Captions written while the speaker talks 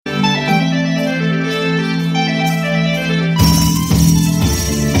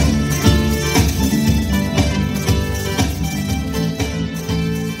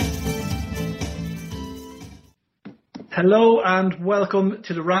Hello and welcome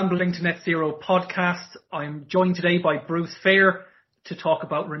to the Rambling to Net Zero podcast. I'm joined today by Bruce Fair to talk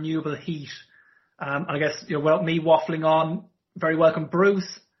about renewable heat. I guess me waffling on. Very welcome,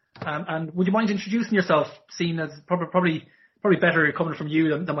 Bruce. And would you mind introducing yourself, seeing as probably better coming from you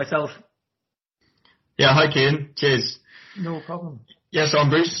than myself? Yeah, hi Cian. Cheers. No problem. Yeah, so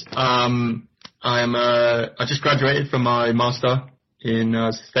I'm Bruce. I just graduated from my master in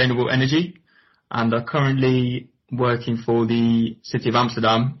sustainable energy, and I'm currently working for the City of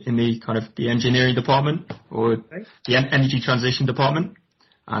Amsterdam in the engineering department, or the energy transition department.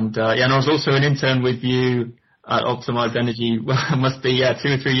 And and I was also an intern with you at Optimized Energy. Well, it must be 2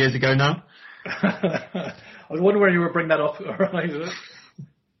 or 3 years ago now. I was wondering where you were bringing that up. Right.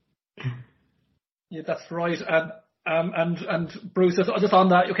 Yeah, that's right. And Bruce, just on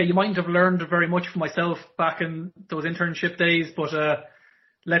that, okay, you mightn't have learned very much from myself back in those internship days, but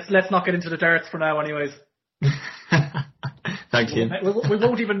let's not get into the darts for now, anyways. Thanks, Ian. We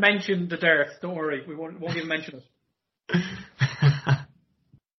won't even mention the darts. Don't worry, we won't even mention it.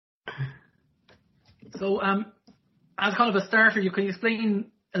 So, as kind of a starter, can you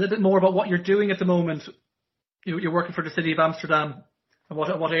explain a little bit more about what you're doing at the moment? You're working for the City of Amsterdam, and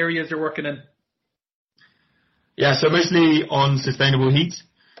what areas you're working in. Yeah, so mostly on sustainable heat.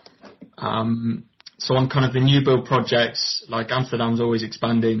 So on kind of the new build projects, like Amsterdam's always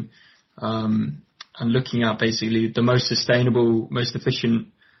expanding, and looking at basically the most sustainable, most efficient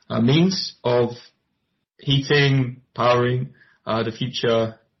means of heating, powering the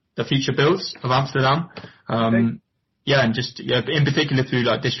future builds of Amsterdam. And in particular through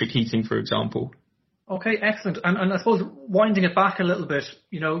like district heating, for example. Okay, excellent. And I suppose winding it back a little bit,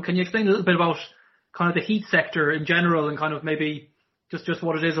 can you explain a little bit about kind of the heat sector in general, and kind of maybe just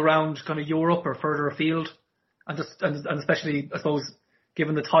what it is around kind of Europe or further afield, and especially, I suppose,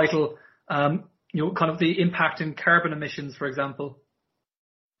 given the title, kind of the impact in carbon emissions, for example.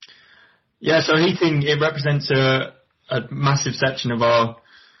 Yeah, so heating, it represents a massive section of our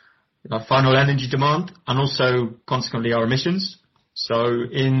final energy demand, and also consequently our emissions. So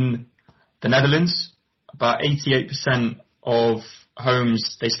in the Netherlands, about 88% of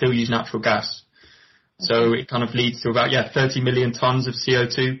homes, they still use natural gas. So it kind of leads to about 30 million tons of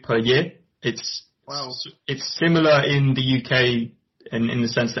CO2 per year. It's similar in the UK in the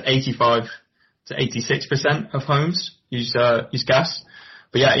sense that 85 to 86% of homes use gas.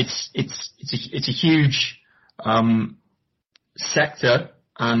 But it's a huge sector,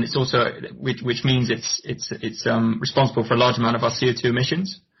 and it's also which means it's responsible for a large amount of our CO2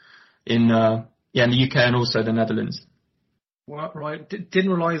 emissions in the UK and also the Netherlands. Well, right,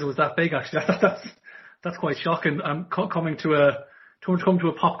 didn't realise it was that big actually. That's quite shocking. I'm coming to a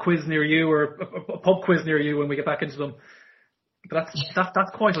pop quiz near you, or a pub quiz near you when we get back into them. But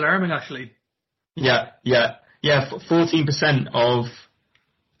that's quite alarming, actually. Yeah. 14% of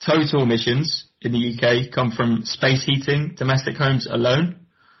total emissions in the UK come from space heating, domestic homes alone.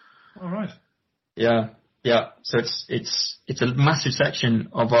 All right. Yeah. So it's a massive section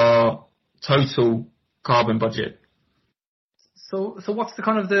of our total carbon budget. So what's the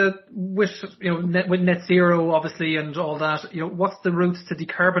kind of with net zero obviously and all that, what's the routes to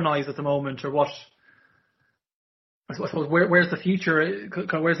decarbonise at the moment, or what? I suppose where's the future?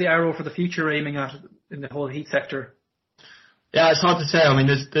 Where's the arrow for the future aiming at in the whole heat sector? Yeah, it's hard to say. I mean,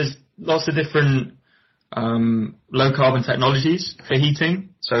 there's lots of different low carbon technologies for heating.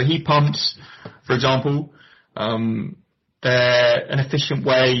 So heat pumps, for example, they're an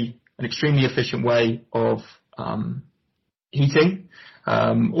extremely efficient way of heating.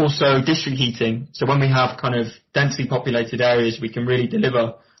 Also district heating. So when we have kind of densely populated areas, we can really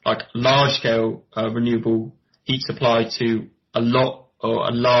deliver like large scale renewable heat supply to a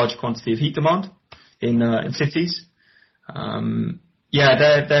large quantity of heat demand in cities.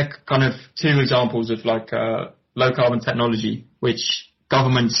 They're kind of two examples of like low carbon technology, which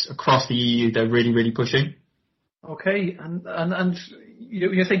governments across the EU, they're really, really pushing. Okay, and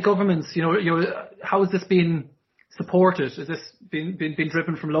you say governments, how has this been supported? Is this been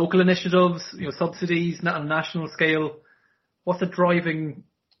driven from local initiatives, subsidies on a national scale? What's the driving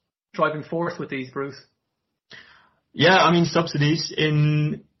force with these, Bruce? Yeah, I mean, subsidies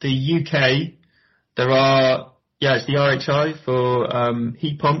in the UK, there are, it's the RHI for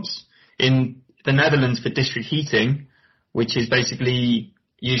heat pumps. In the Netherlands for district heating, which is basically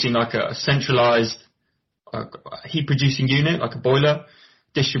using like a centralized heat producing unit, like a boiler,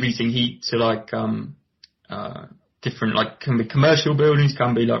 distributing heat to like different, like, can be commercial buildings,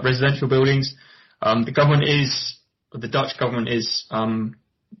 can be like residential buildings. The Dutch government is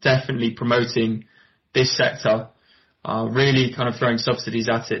definitely promoting this sector, really kind of throwing subsidies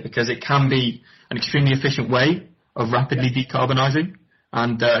at it, because it can be an extremely efficient way of rapidly decarbonising,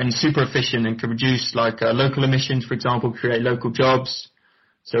 and super efficient and can reduce local emissions, for example, create local jobs.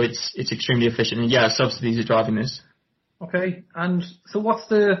 So it's extremely efficient, and yeah, subsidies are driving this. Okay, and so what's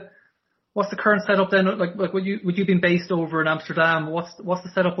the current setup then? Like would you been based over in Amsterdam? What's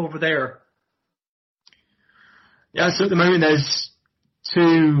the setup over there? Yeah, so at the moment there's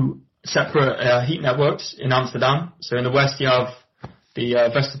two separate heat networks in Amsterdam. So in the west you have the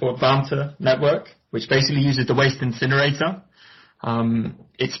Westervoort-Warmte network, which basically uses the waste incinerator.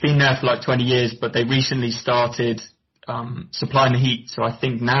 It's been there for 20 years, but they recently started supplying the heat. So I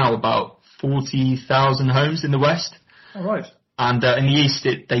think now about 40,000 homes in the west. All right. And in the east,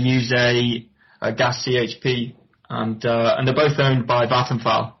 they use a gas CHP, and they're both owned by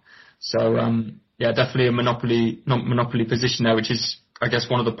Vattenfall. So yeah, definitely a monopoly position there, which is, I guess,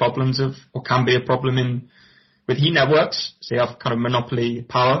 one of the problems or can be a problem with heat networks. So you have kind of monopoly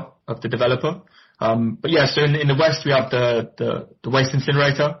power of the developer. But yeah, so in the west we have the waste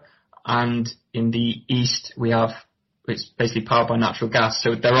incinerator, and in the east it's basically powered by natural gas.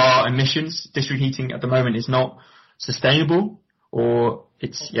 So there are emissions. District heating at the moment is not sustainable, or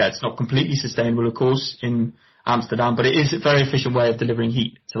it's not completely sustainable, of course, in Amsterdam, but it is a very efficient way of delivering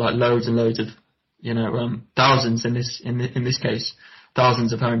heat to loads and loads of, thousands in this case,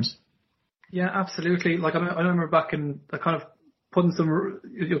 thousands of homes. Yeah, absolutely. I remember back in kind of putting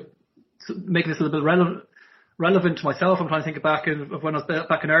making this a little bit relevant to myself. I'm trying to think back of when I was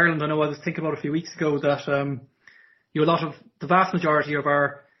back in Ireland. I know I was thinking about a few weeks ago that the vast majority of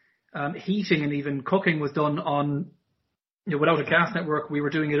our heating and even cooking was done on, without a gas network. We were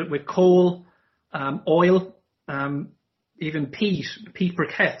doing it with coal, oil, even peat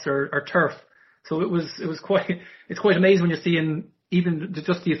briquettes or turf. So it's quite amazing when you're seeing even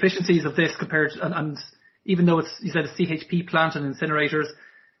just the efficiencies of this compared to, and even though you said a CHP plant and incinerators,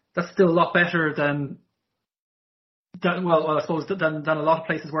 that's still a lot better than a lot of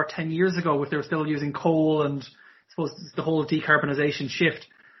places were 10 years ago if they were still using coal, and I suppose the whole decarbonisation shift.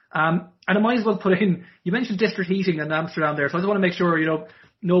 And I might as well put in, you mentioned district heating in Amsterdam there, so I just want to make sure,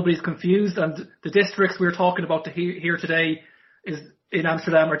 nobody's confused, and the districts we're talking about here today is in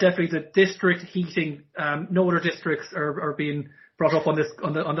Amsterdam are definitely the district heating. No other districts are being brought up on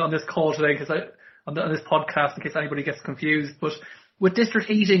this call today, on this podcast, in case anybody gets confused. But with district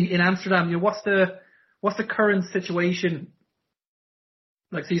heating in Amsterdam, what's the current situation?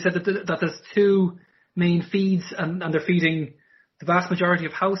 So you said that there's two main feeds, and they're feeding the vast majority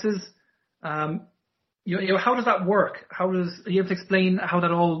of houses. How does that work? Are you able to explain how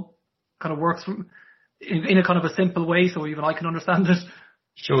that all kind of works in a kind of a simple way, so even I can understand it?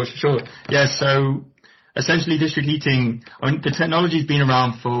 Sure. Yeah, so essentially district heating, the technology's been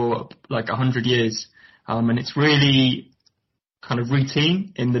around for 100 years, and it's really kind of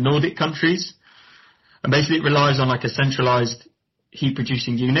routine in the Nordic countries. And basically it relies on a centralized heat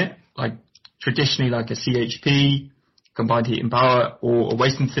producing unit, traditionally a CHP, combined heat and power, or a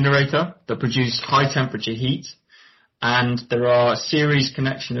waste incinerator that produce high temperature heat. And there are a series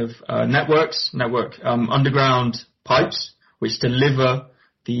connection of underground pipes which deliver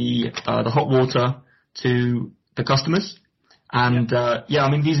the hot water to the customers. And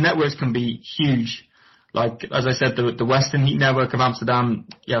these networks can be huge. As I said, the Western Heat Network of Amsterdam,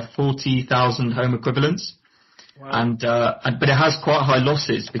 40,000 home equivalents. Wow. But it has quite high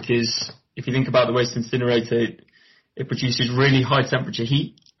losses, because if you think about the waste incinerator, it produces really high temperature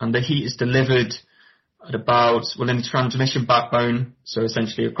heat, and the heat is delivered at about, in the transmission backbone, so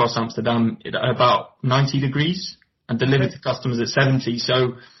essentially across Amsterdam, at about 90 degrees, and delivered to customers at 70.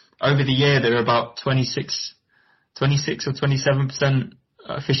 So over the year, there are about 26 or 27%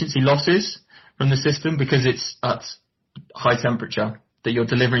 efficiency losses from the system, because it's at high temperature that you're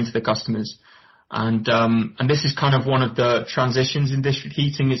delivering to the customers. And this is kind of one of the transitions in district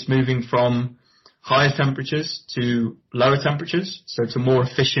heating. It's moving from higher temperatures to lower temperatures, so to more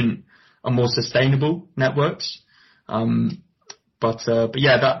efficient and more sustainable networks. But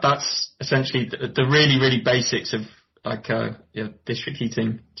that's essentially the really, really basics of district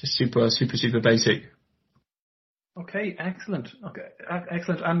heating, just super, super, super basic. Okay, excellent.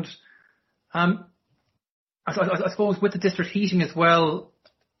 And I suppose with the district heating as well,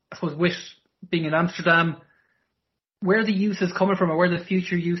 I suppose with being in Amsterdam, where the use is coming from, or where the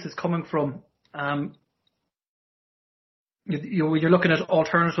future use is coming from, you're looking at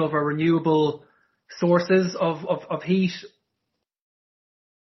alternative or renewable sources of heat.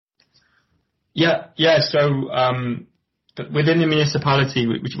 So within the municipality,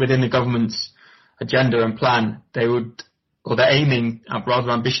 which within the government's agenda and plan, they're aiming rather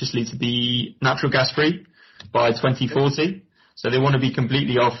ambitiously to be natural gas free by 2040. So they want to be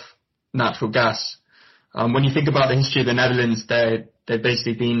completely off natural gas. When you think about the history of the Netherlands, they've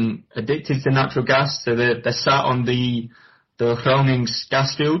basically been addicted to natural gas. So they're sat on the Gronings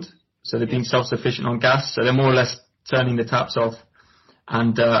gas field. So they've been self-sufficient on gas. So they're more or less turning the taps off.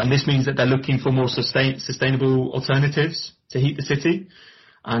 And this means that they're looking for more sustainable alternatives to heat the city.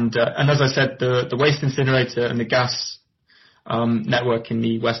 And as I said, the waste incinerator and the gas network in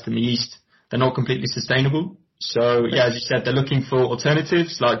the west and the east, they're not completely sustainable. So yeah, as you said, they're looking for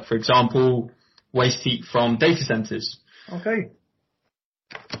alternatives, like for example, waste heat from data centers. Okay.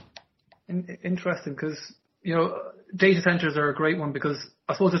 Interesting, because data centers are a great one, because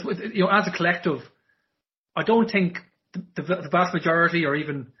I suppose as a collective, I don't think the vast majority, or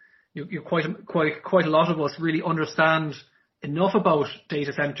even quite a lot of us, really understand enough about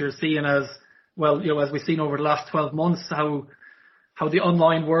data centers, seeing as well, as we've seen over the last 12 months, how the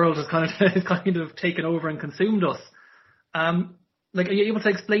online world has kind of taken over and consumed us. Are you able to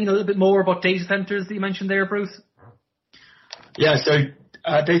explain a little bit more about data centers that you mentioned there, Bruce? Yeah, so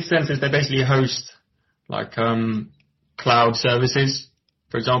data centers, they basically host like cloud services,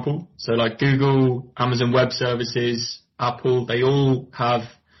 for example. So like Google, Amazon Web Services, Apple, they all have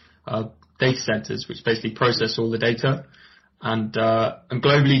data centers which basically process all the data. And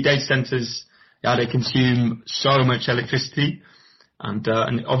globally, data centers, they consume so much electricity. And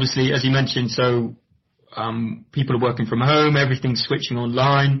obviously, as you mentioned, so people are working from home, everything's switching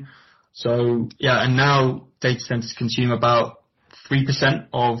online. So yeah, and now data centers consume about 3%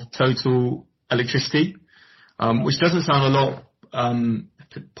 of total electricity, which doesn't sound a lot,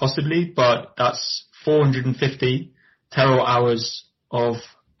 possibly, but that's 450 terawatt hours of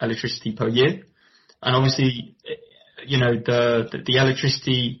electricity per year. And obviously, the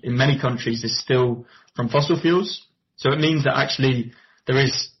electricity in many countries is still from fossil fuels. So it means that actually there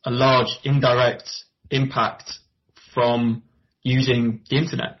is a large indirect impact from using the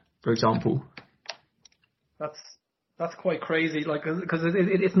internet, for example. That's quite crazy, because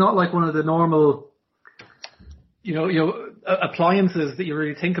it's not like one of the normal, appliances that you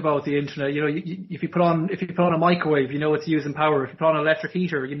really think about the internet. If you put on a microwave, it's using power. If you put on an electric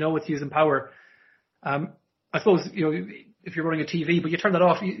heater, it's using power. I suppose if you're running a TV, but you turn that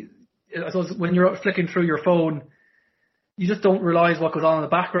off. I suppose when you're flicking through your phone, you just don't realise what goes on in the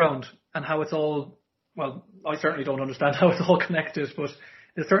background and how it's all. Well, I certainly don't understand how it's all connected, but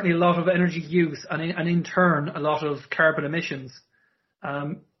there's certainly a lot of energy use and in turn a lot of carbon emissions.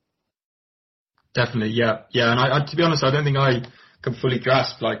 Definitely, yeah. And I to be honest, I don't think I can fully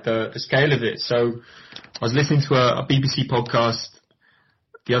grasp the scale of it. So I was listening to a BBC podcast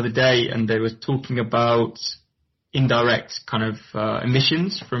the other day, and they were talking about indirect kind of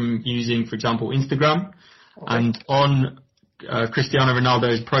emissions from using, for example, Instagram. Okay. And on Cristiano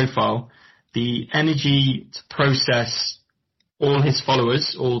Ronaldo's profile, the energy to process all his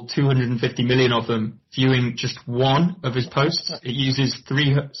followers, all 250 million of them, viewing just one of his posts, it uses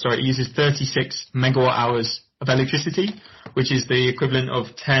 36 megawatt hours of electricity, which is the equivalent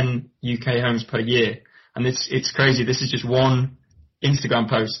of 10 UK homes per year. And it's crazy. This is just one Instagram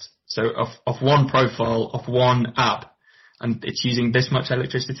post, so of one profile of one app, and it's using this much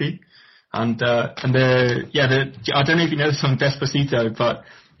electricity. I don't know if you know the song Despacito, but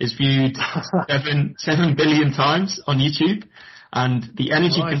it's viewed 7 billion times on YouTube, and the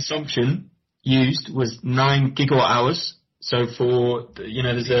energy consumption used was 9 gigawatt hours. So for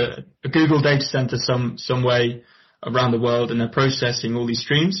there's a Google data center some way around the world, and they're processing all these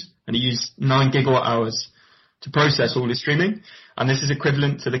streams, and it used 9 gigawatt hours to process all this streaming. And this is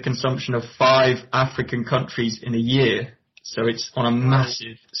equivalent to the consumption of 5 African countries in a year. So it's on a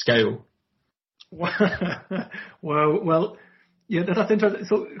massive scale. Well, yeah, that's interesting.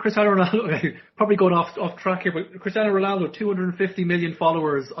 So Cristiano Ronaldo, probably going off track here, but Cristiano Ronaldo, 250 million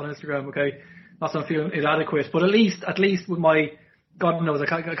followers on Instagram. Okay, not something feeling inadequate, but at least with my, God knows, I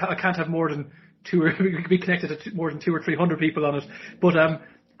can't have more than be connected to more than 200 or 300 people on it. But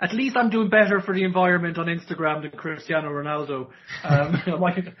at least I'm doing better for the environment on Instagram than Cristiano Ronaldo.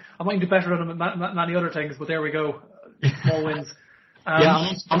 I might do better on many other things, but there we go. Small wins.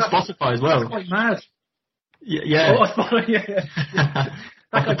 Yeah, on Spotify as well. That's quite mad. Yeah. Oh, Spotify, yeah.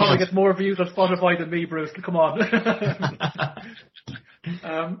 That guy probably gets more views on Spotify than me, Bruce. Come on.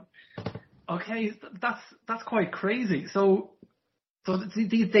 Okay, that's quite crazy. So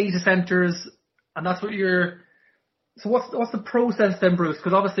these data centers, and that's what you're. So what's the process then, Bruce?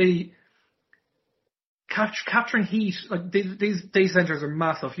 Because obviously, capturing heat, like these data centers are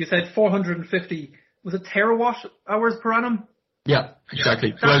massive. You said 450. Was it terawatt hours per annum? Yeah,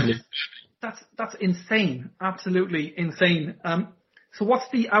 exactly. Globally. That's insane. Absolutely insane. So what's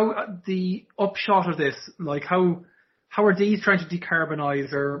the upshot of this? Like how how are these trying to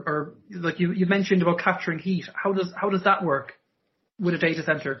decarbonize, or like you mentioned about capturing heat? How does that work with a data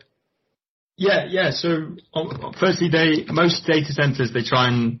center? Yeah. So firstly, most data centers, they try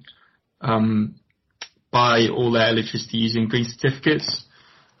and buy all their electricity using green certificates.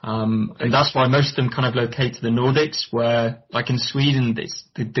 And that's why most of them kind of locate to the Nordics, where, like in Sweden,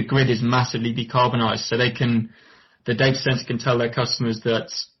 the grid is massively decarbonized. So the data center can tell their customers that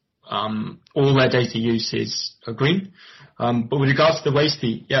all their data uses are green. But with regards to the waste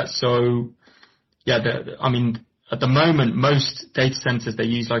heat, at the moment, most data centers, they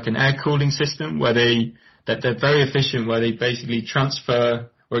use like an air cooling system where they're very efficient, where they basically transfer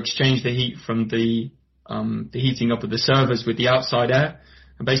or exchange the heat from the heating up of the servers with the outside air.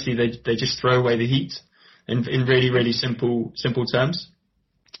 And basically they just throw away the heat in really, really simple terms.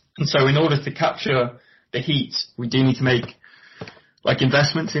 And so in order to capture the heat, we do need to make like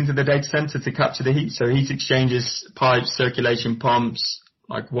investments into the data center to capture the heat. So heat exchangers, pipes, circulation pumps,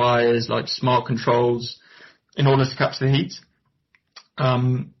 like wires, like smart controls, in order to capture the heat.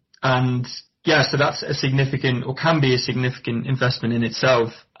 So that's a significant, or can be a significant investment in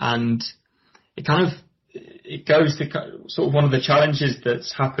itself. And it goes to sort of one of the challenges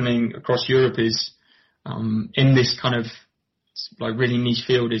that's happening across Europe is, in this kind of like really niche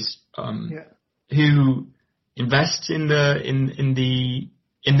field is, who invests in this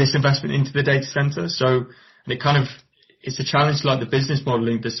investment into the data center. So, and it's a challenge like the business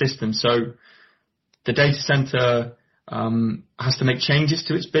modeling of the system. So the data center, has to make changes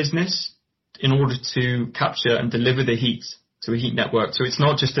to its business in order to capture and deliver the heat to a heat network. So it's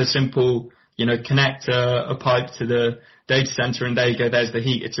not just a simple, connect a pipe to the data center and there you go, there's the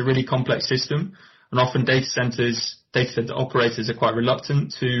heat. It's a really complex system. And often data center operators are quite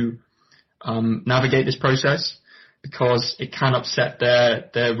reluctant to navigate this process because it can upset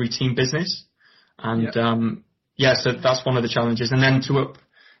their routine business. And so that's one of the challenges. And then to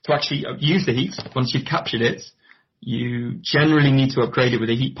actually use the heat, once you've captured it, you generally need to upgrade it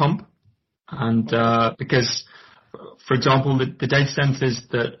with a heat pump. And because, for example, the data centers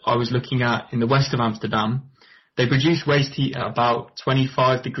that I was looking at in the west of Amsterdam, they produce waste heat at about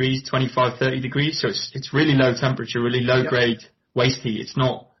 25 degrees, 25, 30 degrees. So it's really low temperature, really low grade waste heat. It's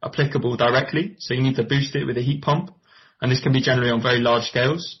not applicable directly. So you need to boost it with a heat pump. And this can be generally on very large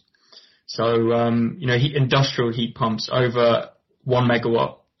scales. So, industrial heat pumps over 1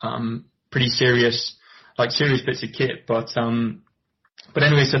 megawatt, pretty serious bits of kit. But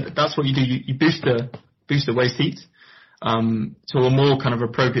anyway, so that's what you do. You boost the waste heat, to a more kind of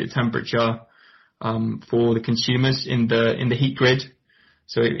appropriate temperature, for the consumers in the heat grid.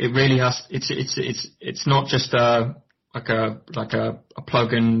 So it really has, it's not just like a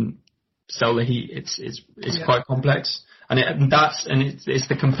plug and sell the heat. It's quite complex. And it's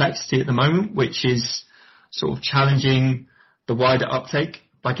the complexity at the moment, which is sort of challenging the wider uptake.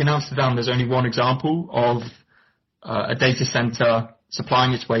 Like in Amsterdam, there's only one example of a data center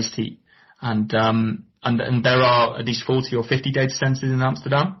supplying its waste heat. And there are at least 40 or 50 data centers in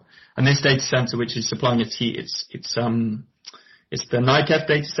Amsterdam. And this data center, which is supplying its heat, it's the NICEF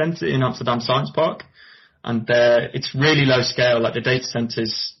data center in Amsterdam Science Park. And it's really low scale. Like the data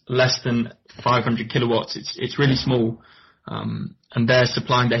center's less than 500 kilowatts. It's really small. And they're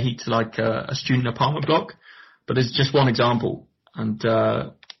supplying their heat to like a student apartment block. But it's just one example. And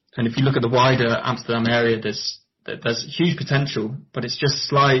if you look at the wider Amsterdam area, there's huge potential, but it's just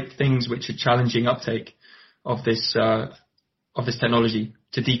slight things which are challenging uptake of this technology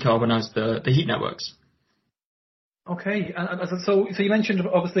to decarbonize the heat networks. Okay, and so you mentioned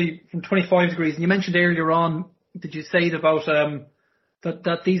obviously from 25 degrees, and you mentioned earlier on, did you say about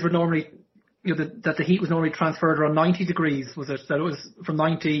that these were normally, that the heat was normally transferred around 90 degrees? Was it that it was from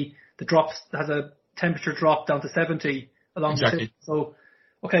 90, has a temperature drop down to 70 along the system? So,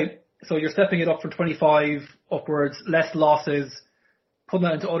 okay, so you're stepping it up from 25 upwards, less losses. Putting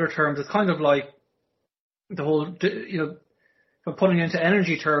that into other terms, it's kind of like the whole, from putting it into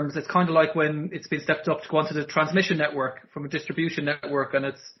energy terms, it's kind of like when it's been stepped up to go onto the transmission network from a distribution network and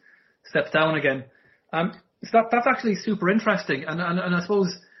it's stepped down again. So that's actually super interesting. And I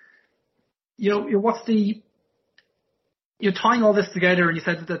suppose, what's you're tying all this together, and you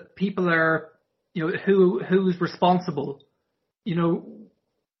said that people are, who's responsible,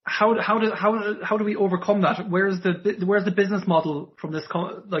 how do we overcome that? Where's the business model from this,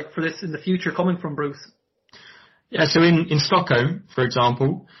 for this in the future coming from, Bruce? Yeah, so in Stockholm, for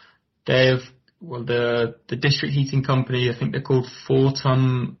example, the district heating company, I think they're called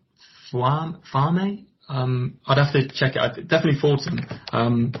Fortum Farme. I'd have to check it. Definitely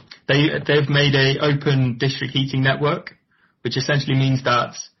Fortum. They've made a open district heating network, which essentially means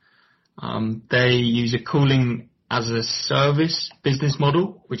that they use a cooling as a service business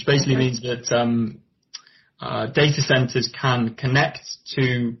model, which basically means that data centers can connect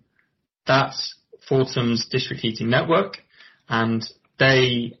to that Fortum's district heating network, and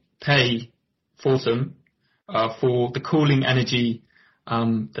they pay Fortum for the cooling energy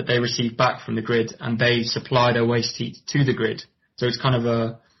that they receive back from the grid, and they supply their waste heat to the grid. So it's kind of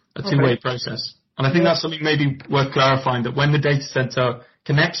a two-way process. And I think that's something maybe worth clarifying, that when the data center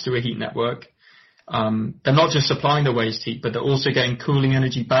connects to a heat network, they're not just supplying the waste heat, but they're also getting cooling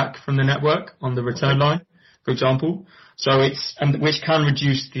energy back from the network on the return line, for example. So which can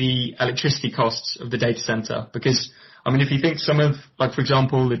reduce the electricity costs of the data center. Because, I mean, if you think for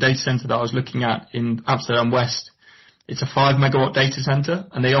example, the data center that I was looking at in Amsterdam West, it's a 5 megawatt data center,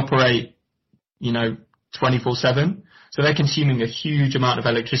 and they operate, 24/7. So they're consuming a huge amount of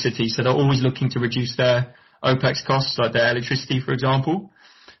electricity. So they're always looking to reduce their OPEX costs, like their electricity, for example.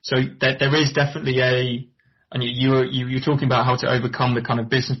 So there is definitely and you're talking about how to overcome the kind of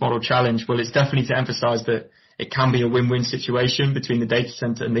business model challenge. Well, it's definitely to emphasize that it can be a win-win situation between the data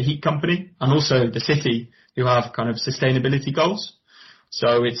center and the heat company, and also the city, who have kind of sustainability goals.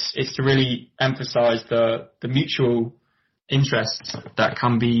 So it's to really emphasize the mutual interests that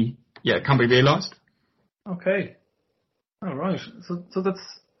can be realized. Okay. All right. So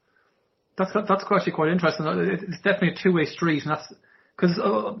that's actually quite interesting. It's definitely a two-way street, and that's because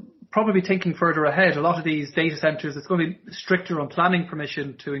probably thinking further ahead, a lot of these data centers, it's going to be stricter on planning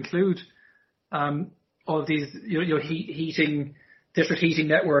permission to include all of these heating, district heating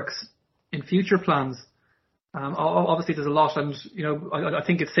networks in future plans. Obviously, there's a lot, and I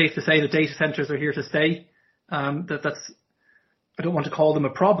think it's safe to say that data centers are here to stay. That's I don't want to call them a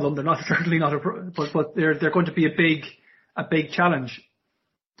problem. They're not certainly not but they're going to be a big challenge.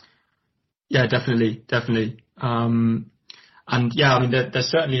 Yeah, definitely. And yeah, I mean, they're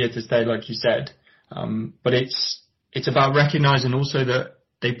certainly here to stay, like you said. But it's about recognizing also that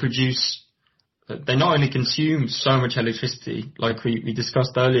they not only consume so much electricity, like we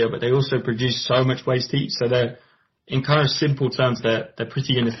discussed earlier, but they also produce so much waste heat. So they're, in kind of simple terms, they're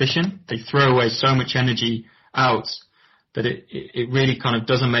pretty inefficient. They throw away so much energy out that it really kind of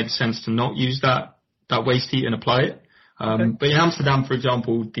doesn't make sense to not use that waste heat and apply it. But in Amsterdam, for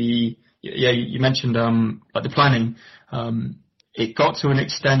example, you mentioned like the planning. It got to an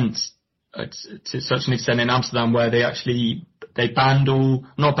extent, to such an extent in Amsterdam, where they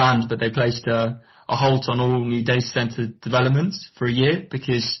placed a halt on all new data center developments for a year,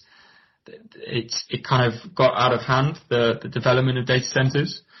 because it kind of got out of hand, the development of data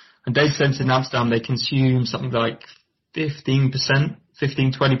centers. And data centers in Amsterdam, they consume something like 15%,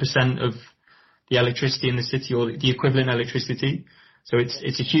 20% of the electricity in the city, or the equivalent electricity. So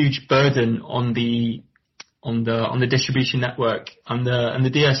it's a huge burden on the distribution network, and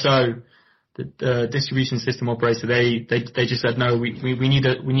the DSO, the distribution system operator. They just said, no, we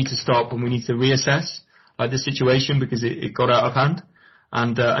need to stop, and we need to reassess the situation, because it got out of hand.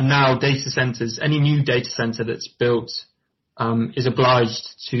 And now data centers, any new data center that's built, is obliged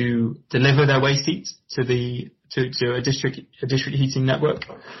to deliver their waste heat to a district heating network,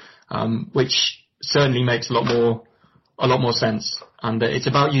 which certainly makes a lot more sense. And it's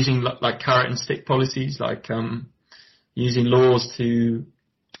about using like carrot and stick policies, like using laws to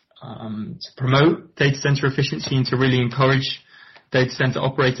promote data center efficiency and to really encourage data center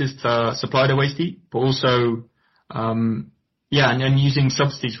operators to supply their waste heat, but also and using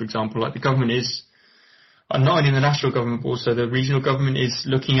subsidies, for example. Like the government is, not only the national government, but also the regional government is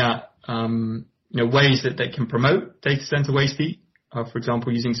looking at ways that they can promote data center waste heat. For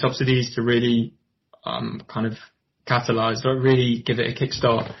example, using subsidies to really kind of catalyze, or really give it a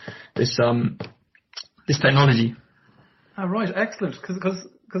kickstart, this technology. All right, excellent. Because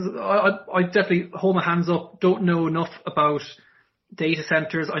I definitely hold my hands up. Don't know enough about data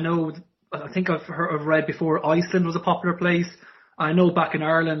centers. I think I've read before Iceland was a popular place. I know back in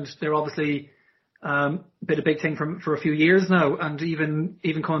Ireland they're obviously been a big thing for a few years now, and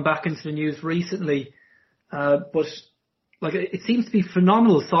even coming back into the news recently. But like, it seems to be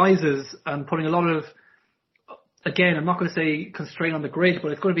phenomenal sizes, and putting a lot of, again, I'm not going to say constraint on the grid,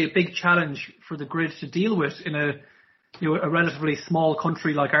 but it's going to be a big challenge for the grid to deal with in a relatively small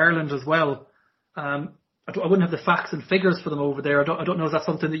country like Ireland as well. I wouldn't have the facts and figures for them over there. I don't know, is that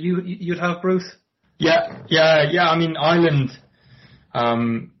something that you'd have, Bruce? Yeah. I mean, Ireland,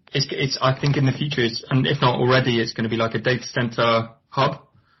 it's I think in the future, and if not already, it's going to be like a data center hub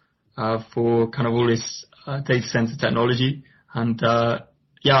for kind of all this data center technology. And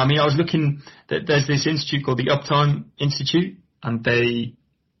I mean, I was looking, there's this institute called the Uptime Institute, and they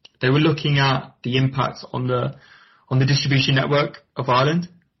were looking at the impact on the distribution network of Ireland,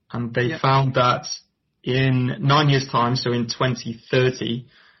 and they found that in 9 years' time, so in 2030,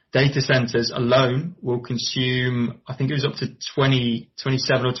 data centers alone will consume, I think it was up to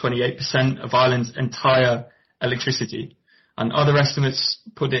 27 or 28% of Ireland's entire electricity. And other estimates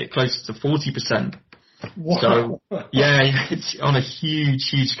put it closer to 40%. Wow. So, yeah, it's on a huge,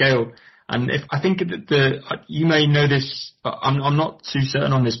 huge scale. And I think that you may know this, I'm not too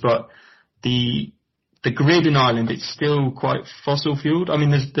certain on this, but the grid in Ireland, it's still quite fossil fueled. I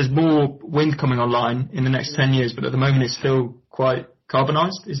mean, there's more wind coming online in the next 10 years, but at the moment it's still quite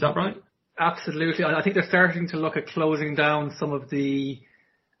carbonised. Is that right? Absolutely. I think they're starting to look at closing down some of the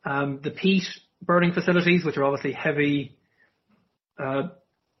peat burning facilities, which are obviously heavy on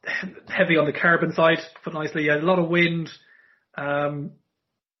the carbon side, put nicely. A lot of wind.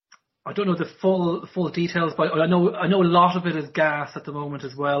 I don't know the full details, but I know a lot of it is gas at the moment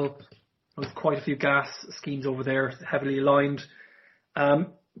as well. There's quite a few gas schemes over there, heavily aligned.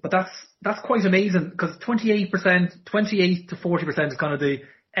 But that's quite amazing, because 28 to 40% is kind of the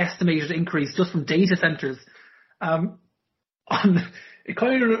estimated increase just from data centers. It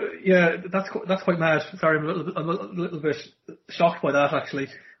kind of, yeah, that's quite mad. Sorry, I'm a little bit shocked by that actually.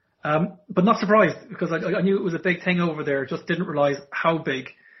 But not surprised, because I knew it was a big thing over there, just didn't realise how big.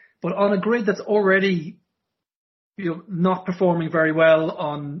 But on a grid that's already, not performing very well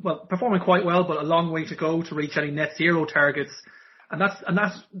performing quite well, but a long way to go to reach any net zero targets. And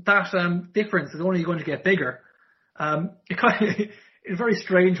that difference is only going to get bigger. It kind of, in a very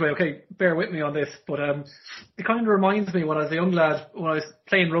strange way, okay, bear with me on this, but it kind of reminds me when I was a young lad, when I was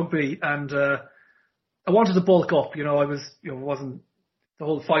playing rugby, and I wanted to bulk up. I was, wasn't the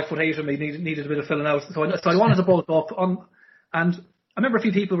whole 5'8" of me needed a bit of filling out, so I wanted to bulk up. And I remember a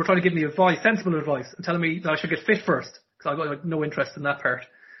few people were trying to give me advice, sensible advice, and telling me that I should get fit first, because I've got no interest in that part.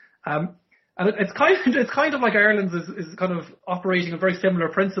 And it's kind of like Ireland's is kind of operating on very similar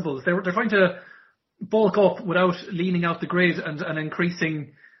principles. They're trying to bulk up without leaning out the grid and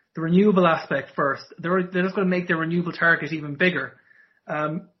increasing the renewable aspect first. They're just going to make their renewable target even bigger.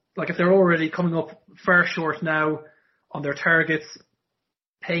 Like if they're already coming up far short now on their targets,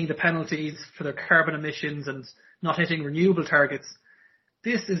 paying the penalties for their carbon emissions and not hitting renewable targets.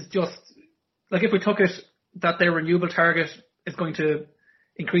 This is just, like if we took it that their renewable target is going to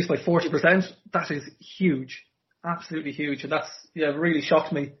increase by 40%, that is huge. Absolutely huge. And that's, really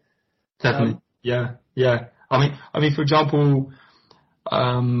shocked me. Definitely. Yeah. I mean, for example,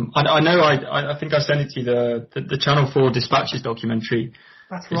 I know I think I sent it to you, the Channel 4 Dispatches documentary.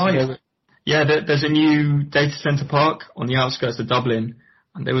 That's right. There's a new data centre park on the outskirts of Dublin,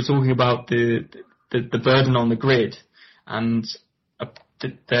 and they were talking about the burden on the grid, and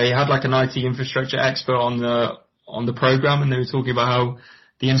they had like an IT infrastructure expert on the programme, and they were talking about how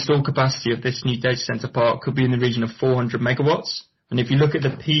the installed capacity of this new data centre park could be in the region of 400 megawatts. And if you look at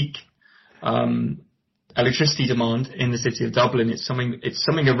the peak electricity demand in the city of Dublin, it's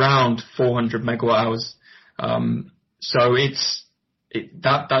something around 400 megawatt hours. So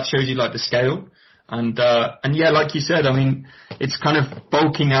that shows you like the scale, and yeah, like you said, I mean, it's kind of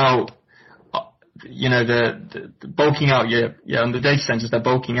bulking out. The bulking out, and the data centers, they're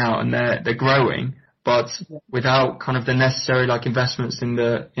bulking out and they're growing, but without kind of the necessary like investments in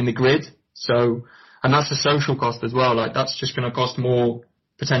the grid. So, and that's a social cost as well. Like that's just going to cost more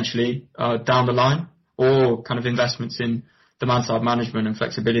potentially down the line, or kind of investments in demand side management and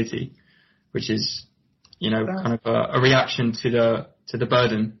flexibility, which is kind of a reaction to the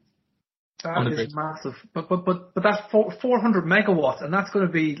burden. That is massive, but that's 400 megawatts, and that's going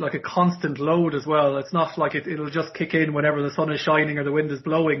to be like a constant load as well. It's not like it'll just kick in whenever the sun is shining or the wind is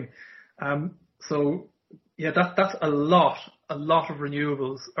blowing. So yeah, that's a lot of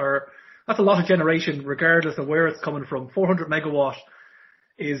renewables, or that's a lot of generation, regardless of where it's coming from. 400 megawatt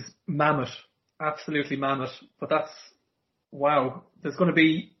is mammoth, absolutely mammoth. But that's wow. There's going to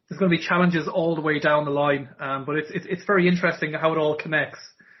be challenges all the way down the line, but it's very interesting how it all connects.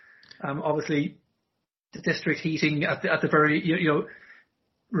 Obviously, the district heating at the very,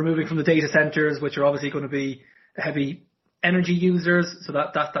 removing from the data centres, which are obviously going to be heavy energy users, so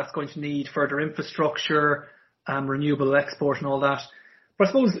that's going to need further infrastructure, renewable export and all that. But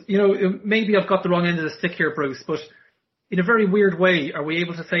I suppose, maybe I've got the wrong end of the stick here, Bruce, but in a very weird way, are we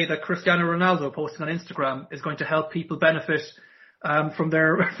able to say that Cristiano Ronaldo posting on Instagram is going to help people benefit from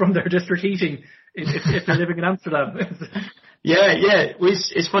their district heating if they're living in Amsterdam? Yeah.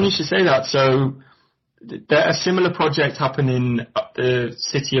 It's funny you should say that. So a similar project happened in the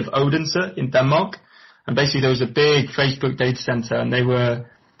city of Odense in Denmark. And basically there was a big Facebook data center, and they were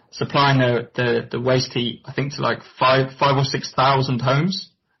supplying the waste heat, I think, to like 5,000 or 6,000 homes.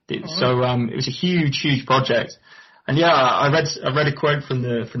 So it was a huge project. And yeah, I read a quote from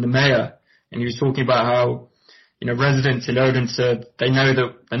the mayor and he was talking about how, residents in Odense, they know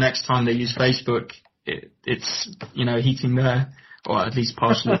that the next time they use Facebook, it's heating their, or at least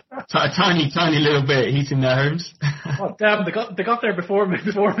partially, a tiny little bit heating their homes. Oh damn! They got there before me.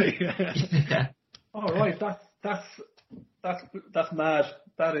 Yeah. All right, that's mad.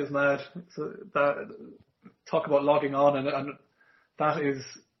 That is mad. So talk about logging on, and that is,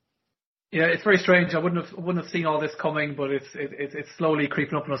 yeah, it's very strange. I wouldn't have seen all this coming, but it's slowly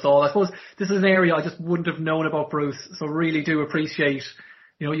creeping up on us all. I suppose this is an area I just wouldn't have known about, Bruce. So really do appreciate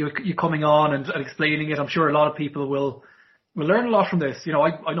you coming on and explaining it. I'm sure a lot of people will learn a lot from this.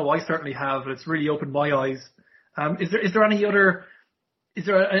 I know I certainly have, and it's really opened my eyes. Is there any other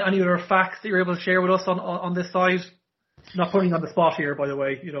facts that you're able to share with us on this side? Not putting you on the spot here, by the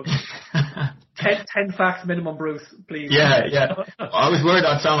way. 10 facts minimum, Bruce, please. Yeah. I was worried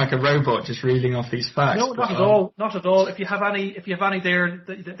I'd sound like a robot just reading off these facts. No, not at all. Not at all. If you have any there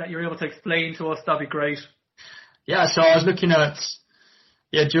that you're able to explain to us, that'd be great. Yeah. So I was looking at,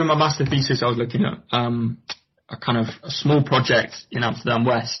 during my master thesis, I was looking at a kind of a small project in Amsterdam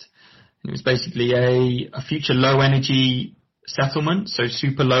West. And it was basically a future low energy settlement, so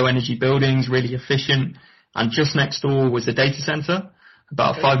super low energy buildings, really efficient. And just next door was a data center,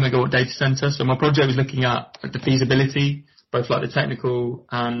 about a 5 megawatt data center. So my project was looking at the feasibility, both like the technical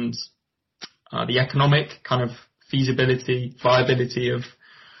and the economic kind of feasibility, viability of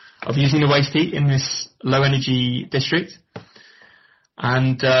using the waste heat in this low energy district.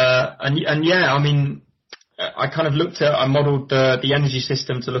 And yeah, I mean, I kind of I modeled the energy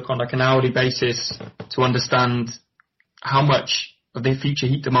system to look on like an hourly basis to understand how much of the future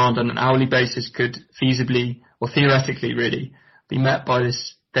heat demand on an hourly basis could feasibly or theoretically really be met by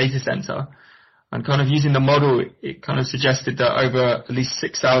this data center. And kind of using the model, it kind of suggested that over at least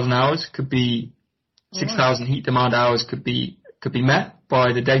 6,000 hours 6,000 heat demand hours could be met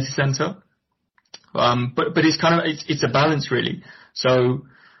by the data center. But it's a balance really. So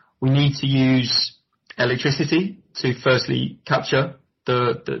we need to use electricity to firstly capture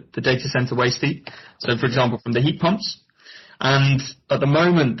the data center waste heat. So for example, from the heat pumps. And at the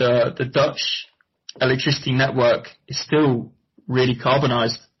moment, the Dutch electricity network is still really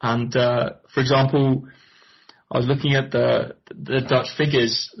carbonized. And for example, I was looking at the Dutch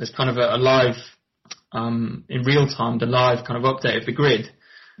figures. There's kind of a live, in real time, the live kind of update of the grid.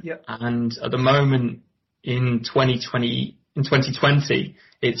 Yep. And at the moment, in 2020,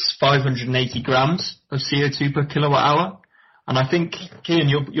 it's 580 grams of CO2 per kilowatt hour. And I think, Cian,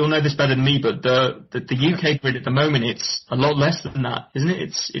 you'll know this better than me, but the UK grid at the moment, it's a lot less than that, isn't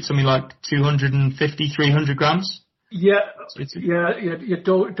it? It's something like 250, 300 grams. Yeah.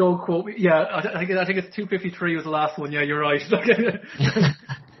 Don't quote me. Yeah, I think it's 253 was the last one. Yeah, you're right.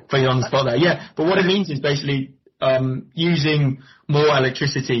 Put you on the spot there. Yeah, but what it means is basically using more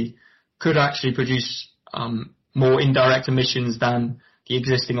electricity could actually produce more indirect emissions than the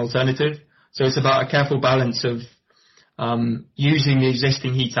existing alternative. So it's about a careful balance of using the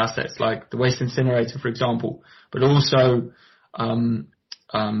existing heat assets like the waste incinerator, for example, but also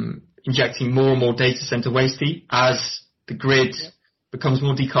injecting more and more data center waste heat as the grid becomes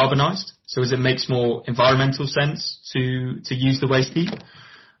more decarbonized. So as it makes more environmental sense to use the waste heat.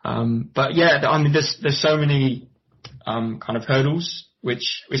 But yeah, I mean, there's so many kind of hurdles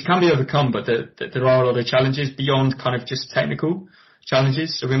which can be overcome, but there are a lot of challenges beyond kind of just technical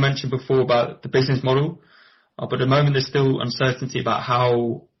challenges. So we mentioned before about the business model. But at the moment, there's still uncertainty about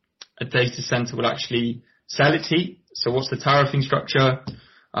how a data center will actually sell its heat. So what's the tariffing structure?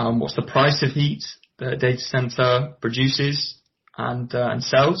 What's the price of heat the data center produces and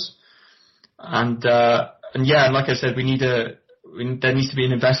sells? And yeah, like I said, there needs to be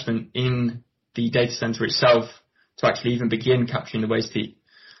an investment in the data center itself to actually even begin capturing the waste heat.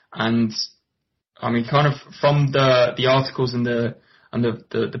 And I mean, kind of from the articles and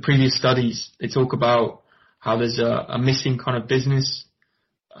the previous studies, they talk about how there's a missing kind of business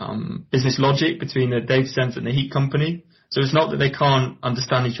logic between the data center and the heat company. So it's not that they can't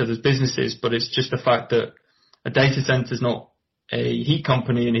understand each other's businesses, but it's just the fact that a data center is not a heat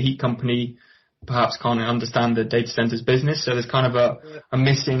company, and a heat company perhaps can't understand the data center's business. So there's kind of a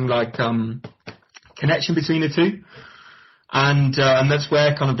missing connection between the two. And that's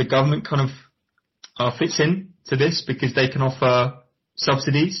where kind of the government kind of fits in to this, because they can offer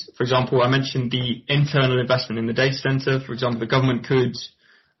subsidies. For example, I mentioned the internal investment in the data center. For example, the government could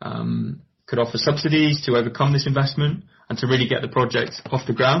offer subsidies to overcome this investment and to really get the project off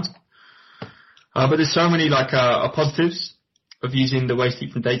the ground. But there's so many positives of using the waste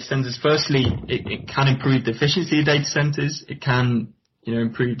heat from data centers. Firstly, it can improve the efficiency of data centers. It can,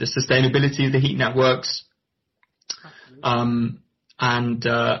 improve the sustainability of the heat networks. And and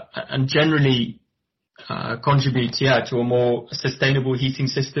generally contribute to a more sustainable heating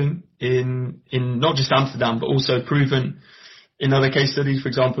system in not just Amsterdam, but also proven in other case studies, for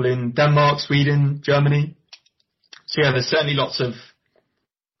example, in Denmark, Sweden, Germany. So there's certainly lots of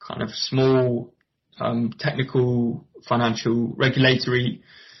kind of small technical, financial, regulatory,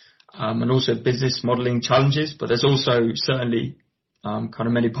 and also business modelling challenges, but there's also certainly kind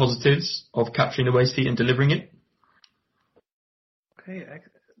of many positives of capturing the waste heat and delivering it. Okay,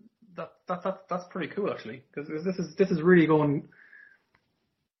 that's pretty cool actually, because this is really going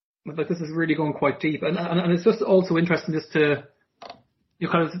quite deep, and it's just also interesting just to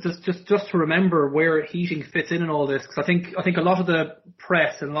just to remember where heating fits in all this, because I think a lot of the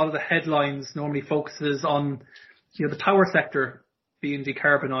press and a lot of the headlines normally focuses on the power sector being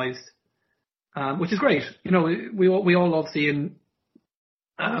decarbonised, which is great. We all love seeing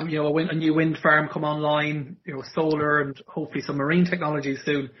a new wind farm come online, solar and hopefully some marine technologies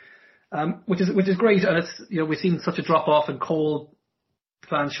soon, which is great. And it's we've seen such a drop off in coal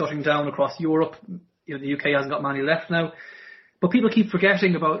plants shutting down across Europe. The UK hasn't got many left now. But people keep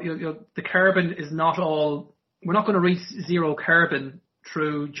forgetting about the carbon is not all. We're not going to reach zero carbon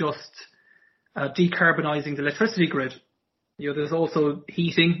through just decarbonising the electricity grid. There's also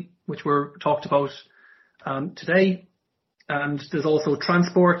heating, which we're talked about today, and there's also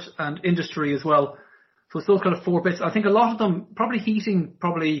transport and industry as well. So it's those kind of four bits. I think a lot of them, probably heating,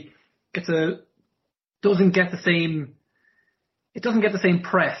 doesn't get the same. It doesn't get the same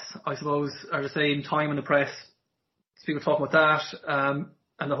press, I suppose, or the same time in the press. People talk about that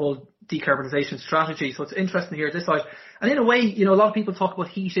and the whole decarbonisation strategy. So it's interesting to hear this side. And in a way, a lot of people talk about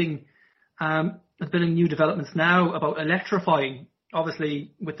heating and building new developments now about electrifying.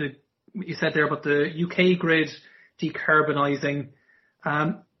 Obviously, with what you said there about the UK grid decarbonising,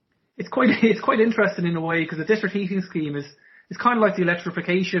 it's quite interesting in a way, because the district heating scheme is kind of like the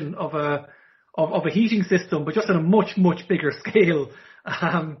electrification of a heating system, but just on a much bigger scale.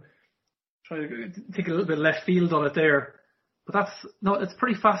 Trying to take a little bit left field on it there, but it's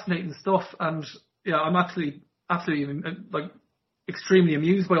pretty fascinating stuff, and I'm absolutely extremely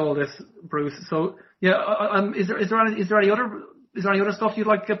amused by all this, Bruce. So is there any other stuff you'd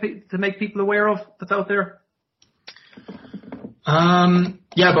like to make people aware of that's out there?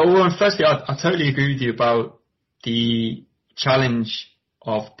 Firstly, I totally agree with you about the challenge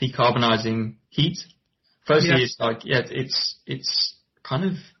of decarbonising heat. Firstly, it's kind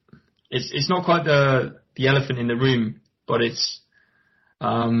of. It's not quite the elephant in the room, but it's.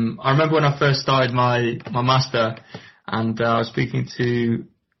 I remember when I first started my master, and I was speaking to,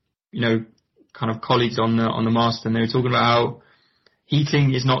 kind of colleagues on the master, and they were talking about how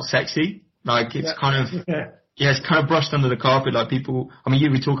heating is not sexy. Like it's kind of it's kind of brushed under the carpet. Like people,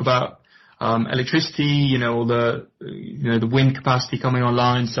 we talk about electricity, all the the wind capacity coming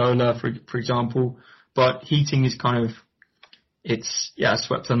online, solar, for example, but heating is kind of. It's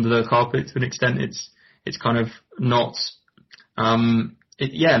swept under the carpet to an extent. It's kind of not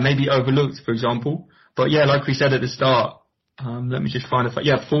maybe overlooked, for example. But like we said at the start, let me just find the fact.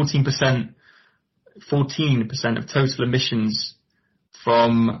 14% of total emissions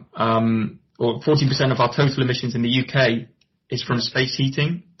from or 14% of our total emissions in the UK is from space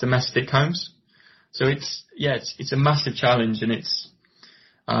heating, domestic homes. So it's a massive challenge, and it's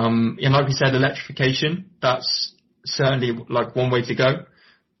like we said, electrification. That's certainly like one way to go,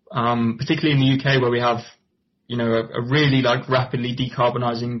 particularly in the UK where we have, a really rapidly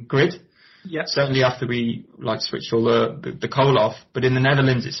decarbonising grid. Yeah. Certainly after we switched all the coal off, but in the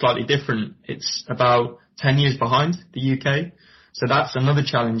Netherlands it's slightly different. It's about 10 years behind the UK, so that's another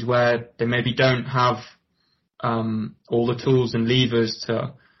challenge where they maybe don't have all the tools and levers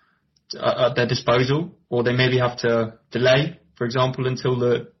at their disposal, or they maybe have to delay, for example, until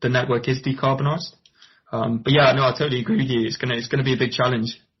the network is decarbonised. I totally agree with you. It's gonna be a big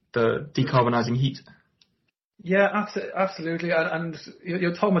challenge, the decarbonising heat. Yeah, absolutely. And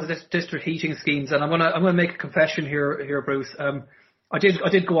you're talking about the district heating schemes, and I'm gonna make a confession here, Bruce. I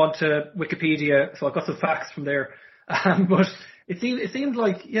did go on to Wikipedia, so I've got some facts from there. But it seemed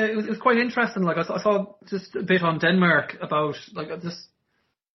like it was quite interesting. Like I saw just a bit on Denmark about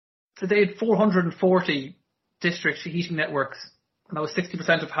so they had 440 district heating networks, and that was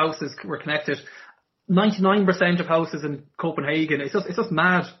 60% of houses were connected. 99% of houses in Copenhagen. It's just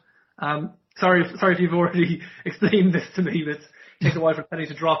mad. Sorry if you've already explained this to me. It takes a while for the penny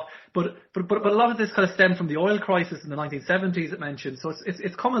to drop. But a lot of this kind of stemmed from the oil crisis in the 1970s. It mentioned. So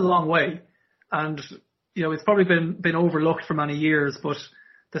it's come a long way, and it's probably been overlooked for many years. But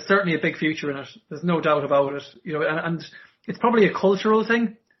there's certainly a big future in it. There's no doubt about it. And it's probably a cultural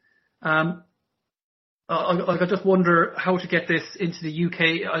thing. I just wonder how to get this into the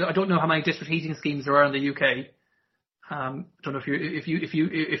UK. I don't know how many district heating schemes there are in the UK. Don't know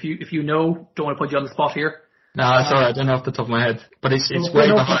if you know. Don't want to put you on the spot here. No, sorry, I don't know off the top of my head, but it's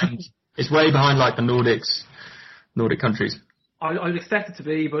way behind. It's way behind like the Nordic countries. I'd expect it to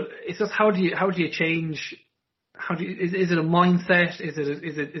be, but it's just how do you change? Is it a mindset? Is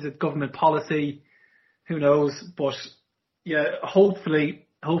it government policy? Who knows? But yeah, hopefully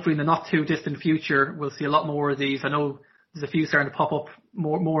in the not too distant future, we'll see a lot more of these. I know there's a few starting to pop up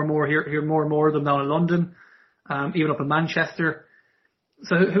more and more here, more and more of them down in London, even up in Manchester.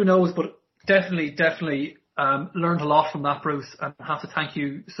 So who knows? But definitely learned a lot from that, Bruce, and I have to thank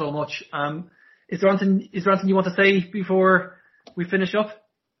you so much. Is there anything you want to say before we finish up?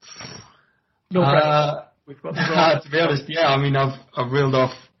 No pressure. We've got to be honest, yeah. I mean, I've reeled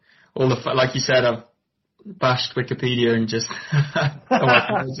off all the like you said. I've bashed Wikipedia and just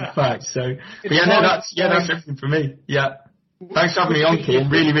loads of facts. So, but that's everything for me. Yeah. Thanks for having me on, Keane.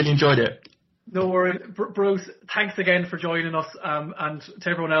 Really enjoyed it. No worries, Bruce. Thanks again for joining us, and to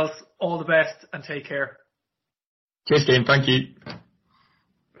everyone else, all the best and take care. Cheers, Keane. Thank you.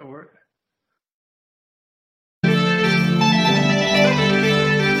 No worries.